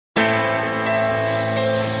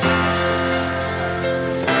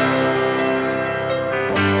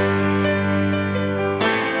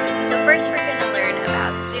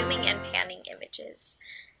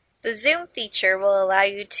feature will allow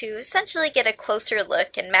you to essentially get a closer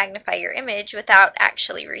look and magnify your image without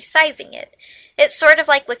actually resizing it. It's sort of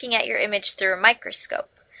like looking at your image through a microscope.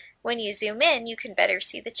 When you zoom in, you can better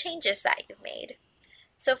see the changes that you've made.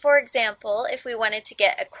 So for example, if we wanted to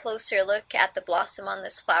get a closer look at the blossom on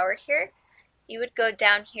this flower here, you would go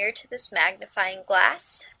down here to this magnifying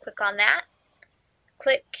glass, click on that,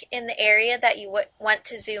 click in the area that you want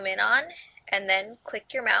to zoom in on, and then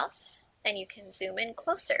click your mouse, and you can zoom in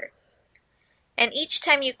closer. And each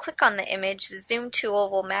time you click on the image, the zoom tool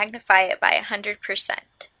will magnify it by 100%.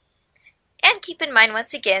 And keep in mind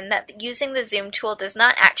once again that using the zoom tool does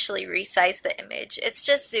not actually resize the image, it's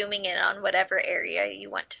just zooming in on whatever area you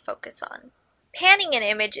want to focus on. Panning an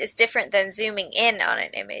image is different than zooming in on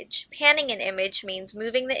an image. Panning an image means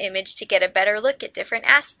moving the image to get a better look at different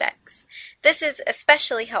aspects. This is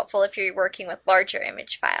especially helpful if you're working with larger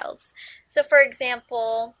image files. So for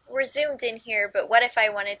example, we're zoomed in here, but what if I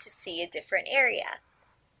wanted to see a different area?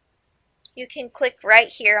 You can click right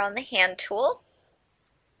here on the hand tool,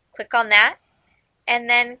 click on that, and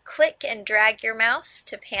then click and drag your mouse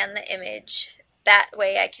to pan the image. That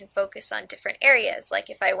way I can focus on different areas, like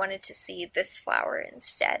if I wanted to see this flower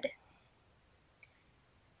instead.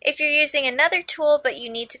 If you're using another tool but you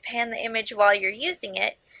need to pan the image while you're using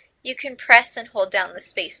it, you can press and hold down the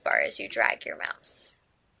spacebar as you drag your mouse.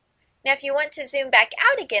 Now if you want to zoom back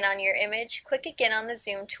out again on your image, click again on the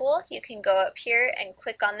zoom tool. You can go up here and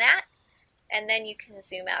click on that, and then you can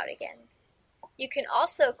zoom out again. You can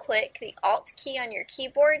also click the Alt key on your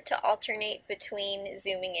keyboard to alternate between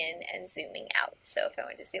zooming in and zooming out. So if I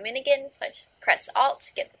want to zoom in again, press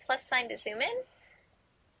Alt, get the plus sign to zoom in,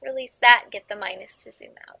 release that, get the minus to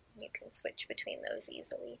zoom out. You can switch between those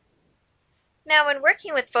easily. Now when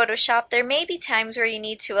working with Photoshop, there may be times where you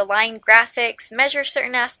need to align graphics, measure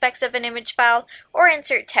certain aspects of an image file, or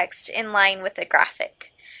insert text in line with a graphic.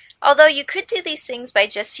 Although you could do these things by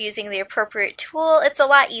just using the appropriate tool, it's a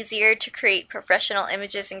lot easier to create professional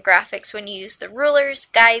images and graphics when you use the rulers,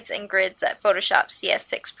 guides, and grids that Photoshop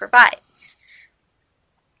CS6 provides.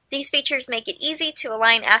 These features make it easy to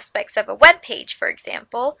align aspects of a web page, for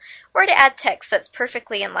example, or to add text that's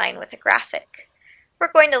perfectly in line with a graphic.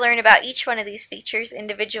 We're going to learn about each one of these features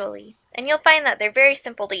individually, and you'll find that they're very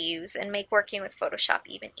simple to use and make working with Photoshop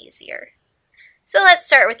even easier. So let's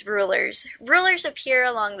start with rulers. Rulers appear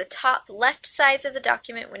along the top left sides of the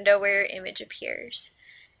document window where your image appears.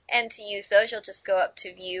 And to use those, you'll just go up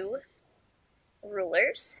to View,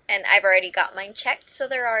 Rulers, and I've already got mine checked, so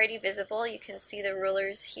they're already visible. You can see the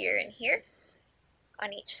rulers here and here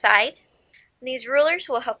on each side. And these rulers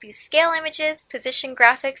will help you scale images, position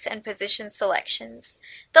graphics, and position selections.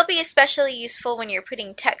 They'll be especially useful when you're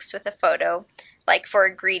putting text with a photo, like for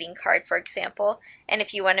a greeting card, for example, and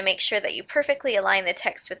if you want to make sure that you perfectly align the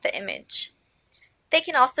text with the image. They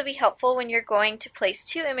can also be helpful when you're going to place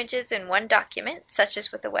two images in one document, such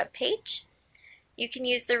as with a web page. You can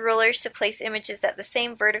use the rulers to place images at the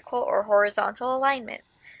same vertical or horizontal alignment.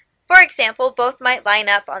 For example, both might line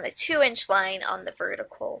up on the 2-inch line on the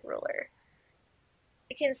vertical ruler.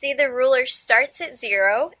 You can see the ruler starts at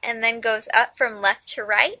 0 and then goes up from left to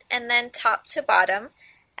right and then top to bottom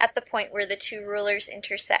at the point where the two rulers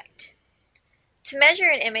intersect. To measure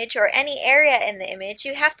an image or any area in the image,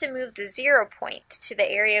 you have to move the 0 point to the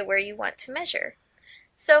area where you want to measure.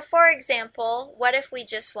 So for example, what if we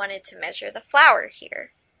just wanted to measure the flower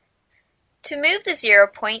here? To move the 0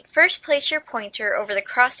 point, first place your pointer over the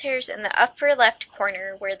crosshairs in the upper left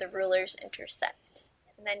corner where the rulers intersect.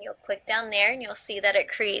 And then you'll click down there and you'll see that it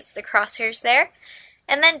creates the crosshairs there.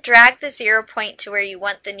 And then drag the 0 point to where you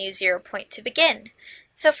want the new 0 point to begin.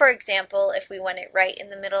 So for example, if we want it right in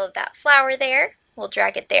the middle of that flower there, we'll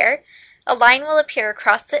drag it there. A line will appear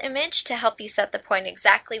across the image to help you set the point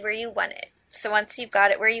exactly where you want it. So once you've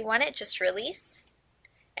got it where you want it, just release.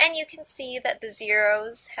 And you can see that the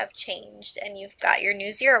zeros have changed and you've got your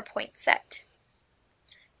new 0 point set.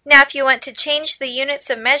 Now if you want to change the units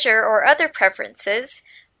of measure or other preferences,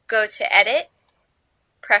 go to Edit,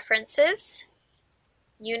 Preferences,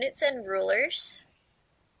 Units and Rulers,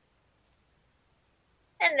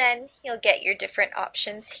 and then you'll get your different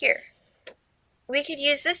options here. We could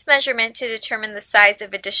use this measurement to determine the size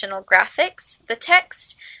of additional graphics, the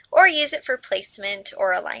text, or use it for placement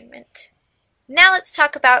or alignment. Now let's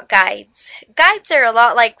talk about guides. Guides are a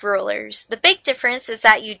lot like rulers. The big difference is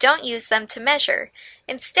that you don't use them to measure.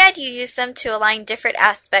 Instead, you use them to align different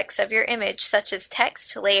aspects of your image, such as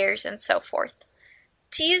text, layers, and so forth.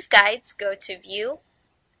 To use guides, go to View,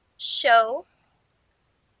 Show,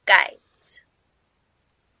 Guides.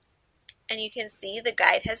 And you can see the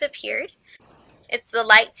guide has appeared. It's the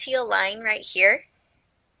light teal line right here.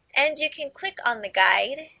 And you can click on the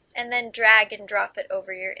guide and then drag and drop it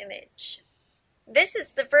over your image. This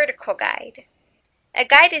is the vertical guide. A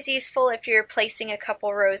guide is useful if you're placing a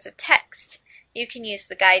couple rows of text. You can use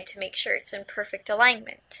the guide to make sure it's in perfect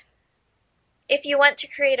alignment. If you want to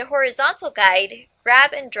create a horizontal guide,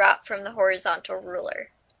 grab and drop from the horizontal ruler.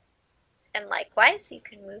 And likewise, you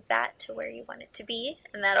can move that to where you want it to be,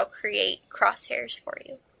 and that'll create crosshairs for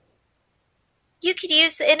you. You could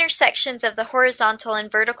use the intersections of the horizontal and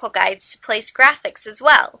vertical guides to place graphics as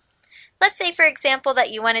well. Let's say, for example,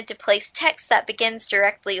 that you wanted to place text that begins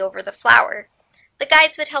directly over the flower. The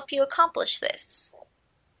guides would help you accomplish this.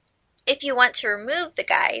 If you want to remove the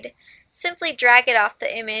guide, simply drag it off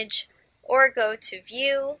the image or go to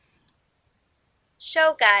View,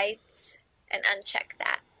 Show Guides, and uncheck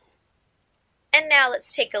that. And now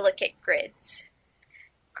let's take a look at grids.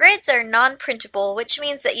 Grids are non-printable, which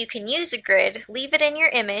means that you can use a grid, leave it in your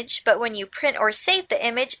image, but when you print or save the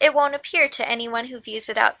image, it won't appear to anyone who views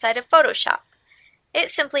it outside of Photoshop. It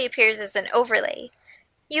simply appears as an overlay.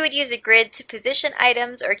 You would use a grid to position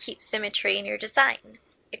items or keep symmetry in your design.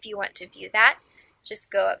 If you want to view that, just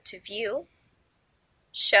go up to View,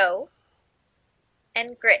 Show,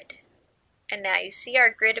 and Grid. And now you see our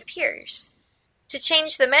grid appears. To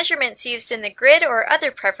change the measurements used in the grid or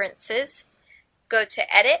other preferences, go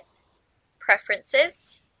to Edit,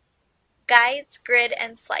 Preferences, Guides, Grid,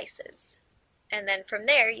 and Slices. And then from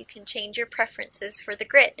there you can change your preferences for the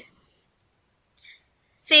grid.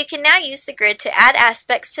 So you can now use the grid to add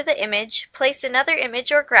aspects to the image, place another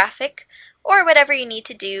image or graphic, or whatever you need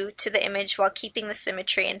to do to the image while keeping the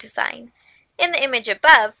symmetry and design. In the image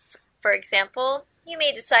above, for example, you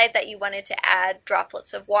may decide that you wanted to add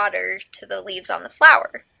droplets of water to the leaves on the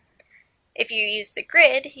flower. If you use the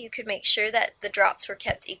grid, you could make sure that the drops were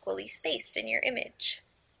kept equally spaced in your image.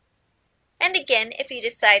 And again, if you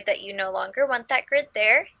decide that you no longer want that grid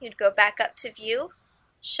there, you'd go back up to View,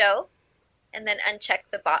 Show, and then uncheck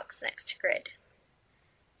the box next to Grid.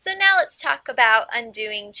 So now let's talk about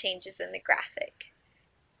undoing changes in the graphic.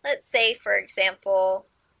 Let's say, for example,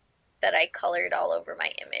 that I colored all over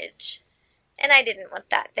my image, and I didn't want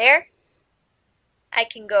that there. I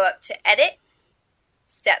can go up to Edit,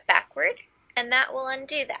 Step Backward, and that will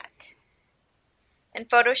undo that. And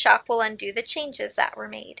Photoshop will undo the changes that were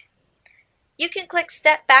made. You can click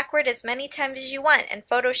Step Backward as many times as you want, and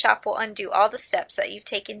Photoshop will undo all the steps that you've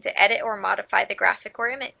taken to edit or modify the graphic or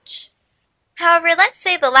image. However, let's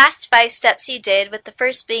say the last 5 steps you did, with the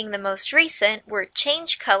first being the most recent, were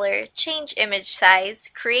change color, change image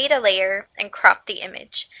size, create a layer, and crop the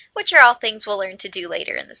image, which are all things we'll learn to do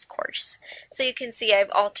later in this course. So you can see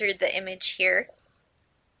I've altered the image here.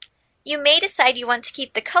 You may decide you want to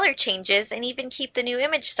keep the color changes and even keep the new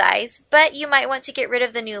image size, but you might want to get rid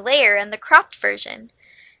of the new layer and the cropped version.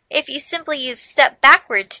 If you simply use Step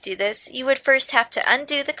Backward to do this, you would first have to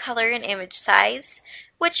undo the color and image size,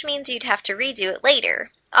 which means you'd have to redo it later.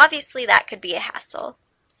 Obviously, that could be a hassle.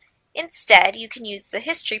 Instead, you can use the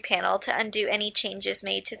History panel to undo any changes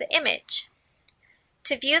made to the image.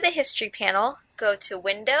 To view the History panel, go to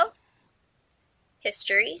Window,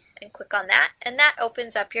 History, and click on that, and that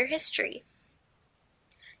opens up your history.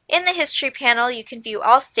 In the History panel, you can view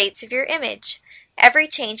all states of your image. Every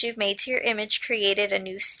change you've made to your image created a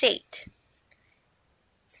new state.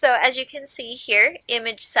 So as you can see here,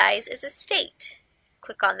 image size is a state.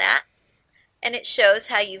 Click on that, and it shows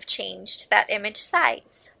how you've changed that image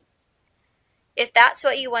size. If that's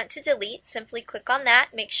what you want to delete, simply click on that,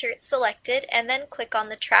 make sure it's selected, and then click on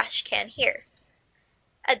the trash can here.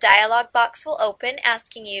 A dialog box will open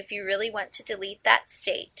asking you if you really want to delete that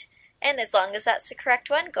state, and as long as that's the correct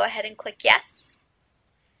one, go ahead and click Yes.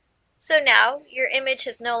 So now your image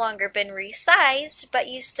has no longer been resized, but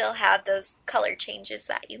you still have those color changes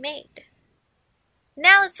that you made.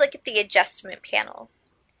 Now let's look at the Adjustment panel.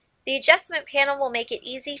 The Adjustment panel will make it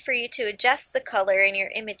easy for you to adjust the color in your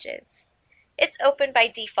images. It's open by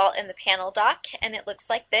default in the panel dock, and it looks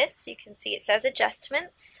like this. You can see it says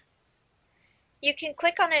Adjustments. You can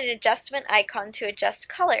click on an adjustment icon to adjust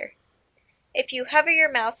color. If you hover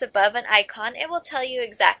your mouse above an icon, it will tell you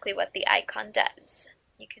exactly what the icon does.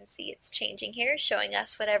 You can see it's changing here, showing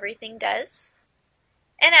us what everything does.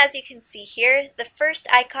 And as you can see here, the first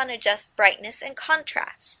icon adjusts brightness and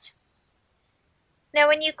contrast. Now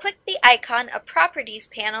when you click the icon, a Properties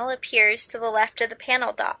panel appears to the left of the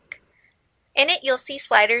panel dock. In it, you'll see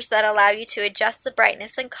sliders that allow you to adjust the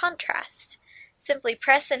brightness and contrast. Simply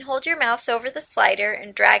press and hold your mouse over the slider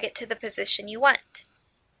and drag it to the position you want.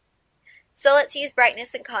 So let's use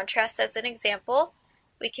brightness and contrast as an example.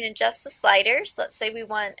 We can adjust the sliders. Let's say we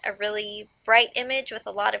want a really bright image with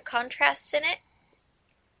a lot of contrast in it.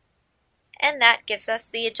 And that gives us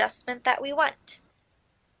the adjustment that we want.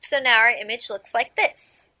 So now our image looks like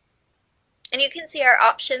this. And you can see our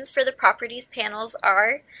options for the properties panels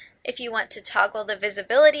are, if you want to toggle the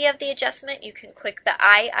visibility of the adjustment, you can click the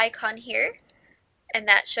eye icon here, and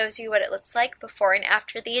that shows you what it looks like before and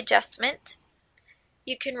after the adjustment.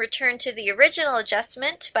 You can return to the original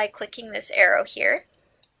adjustment by clicking this arrow here.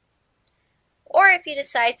 Or if you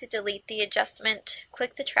decide to delete the adjustment,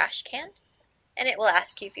 click the trash can, and it will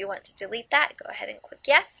ask you if you want to delete that. Go ahead and click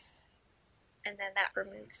yes, and then that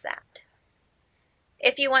removes that.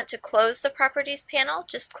 If you want to close the properties panel,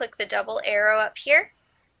 just click the double arrow up here,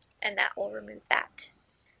 and that will remove that.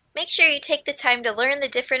 Make sure you take the time to learn the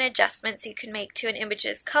different adjustments you can make to an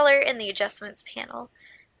image's color in the adjustments panel.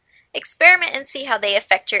 Experiment and see how they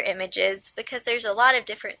affect your images, because there's a lot of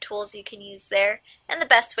different tools you can use there, and the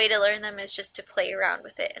best way to learn them is just to play around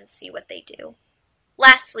with it and see what they do.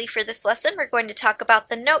 Lastly, for this lesson, we're going to talk about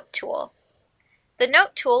the Note tool. The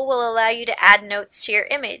Note tool will allow you to add notes to your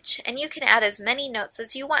image, and you can add as many notes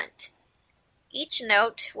as you want. Each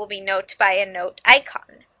note will be noted by a note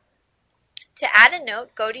icon. To add a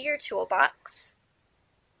note, go to your toolbox,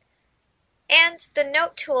 and the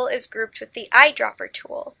Note tool is grouped with the eyedropper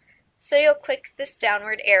tool. So you'll click this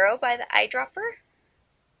downward arrow by the eyedropper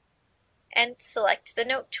and select the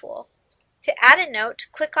Note tool. To add a note,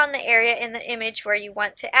 click on the area in the image where you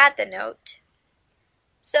want to add the note.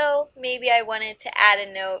 So maybe I wanted to add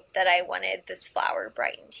a note that I wanted this flower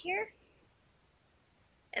brightened here.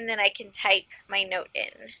 And then I can type my note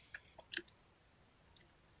in.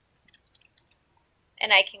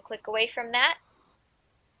 And I can click away from that,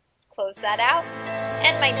 close that out,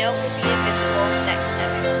 and my note will be invisible next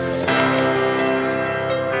time I